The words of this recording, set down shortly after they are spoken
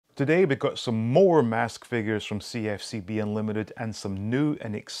Today we've got some more M.a.s.k figures from CFCB Unlimited and some new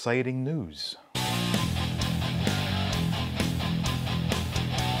and exciting news.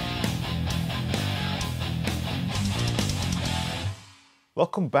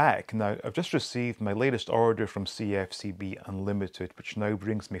 Welcome back. Now, I've just received my latest order from CFCB Unlimited, which now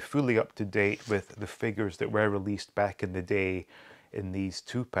brings me fully up to date with the figures that were released back in the day in these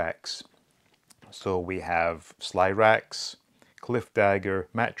 2-packs. So we have Slyrax, Cliff Dagger,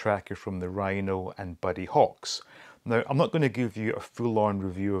 Matt Tracker from the Rhino, and Buddy Hawks. Now, I'm not going to give you a full-on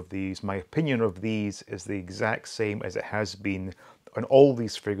review of these. My opinion of these is the exact same as it has been on all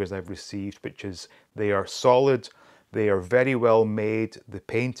these figures I've received, which is they are solid, they are very well made, the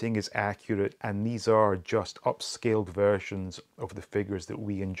painting is accurate, and these are just upscaled versions of the figures that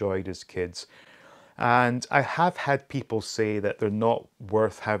we enjoyed as kids. And I have had people say that they're not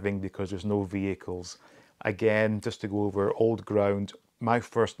worth having because there's no vehicles. Again, just to go over old ground, my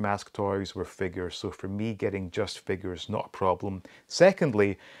first M.a.s.k toys were figures, so for me getting just figures, not a problem.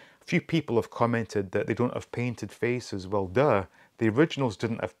 Secondly, a few people have commented that they don't have painted faces. Well, duh, the originals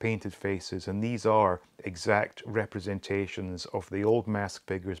didn't have painted faces, and these are exact representations of the old M.a.s.k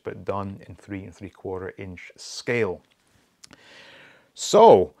figures, but done in 3 3/4 inch scale.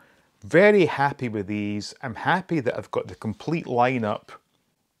 So, very happy with these. I'm happy that I've got the complete lineup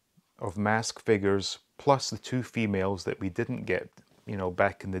of M.a.s.k figures, plus the 2 females that we didn't get,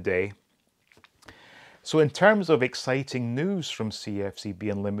 back in the day. So in terms of exciting news from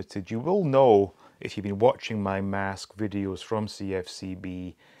CFCB Unlimited, you will know, if you've been watching my M.a.s.k videos from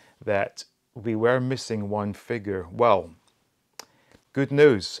CFCB, that we were missing one figure. Well, good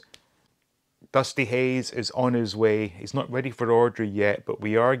news. Dusty Hayes is on his way. He's not ready for order yet, but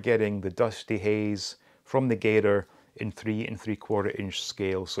we are getting the Dusty Hayes from the Gator in 3 3/4 inch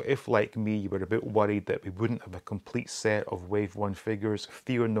scale. So if, like me, you were a bit worried that we wouldn't have a complete set of Wave 1 figures,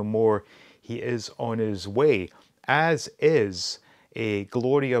 fear no more. He is on his way, as is a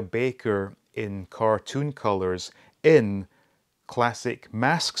Gloria Baker in cartoon colors in classic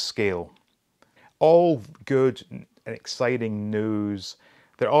M.a.s.k scale. All good and exciting news.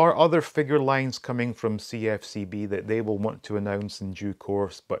 There are other figure lines coming from CFCB that they will want to announce in due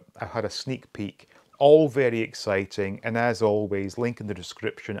course, but I had a sneak peek. All very exciting, and as always, link in the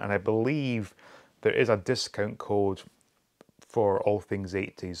description, and I believe there is a discount code for all things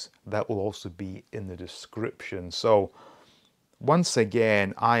 80s. That will also be in the description. So, once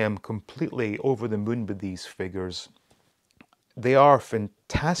again, I am completely over the moon with these figures. They are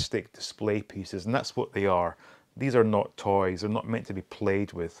fantastic display pieces, and that's what they are. These are not toys. They're not meant to be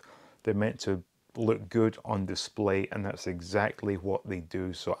played with. They're meant to look good on display, and that's exactly what they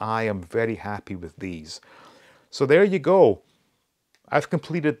do. So I am very happy with these. So there you go. I've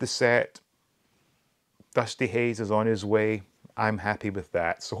completed the set. Dusty Hayes is on his way. I'm happy with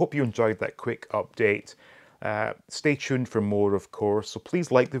that. So hope you enjoyed that quick update. Stay tuned for more, of course. So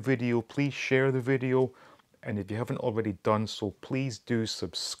please like the video. Please share the video. And if you haven't already done so, please do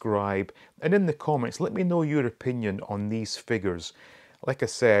subscribe. And in the comments, let me know your opinion on these figures. Like I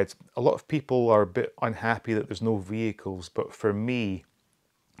said, a lot of people are a bit unhappy that there's no vehicles, but for me,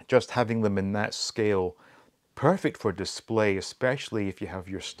 just having them in that scale, perfect for display, especially if you have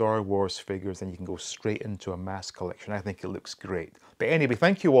your Star Wars figures and you can go straight into a M.a.s.k collection. I think it looks great. But anyway,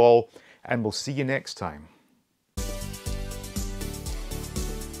 thank you all, and we'll see you next time.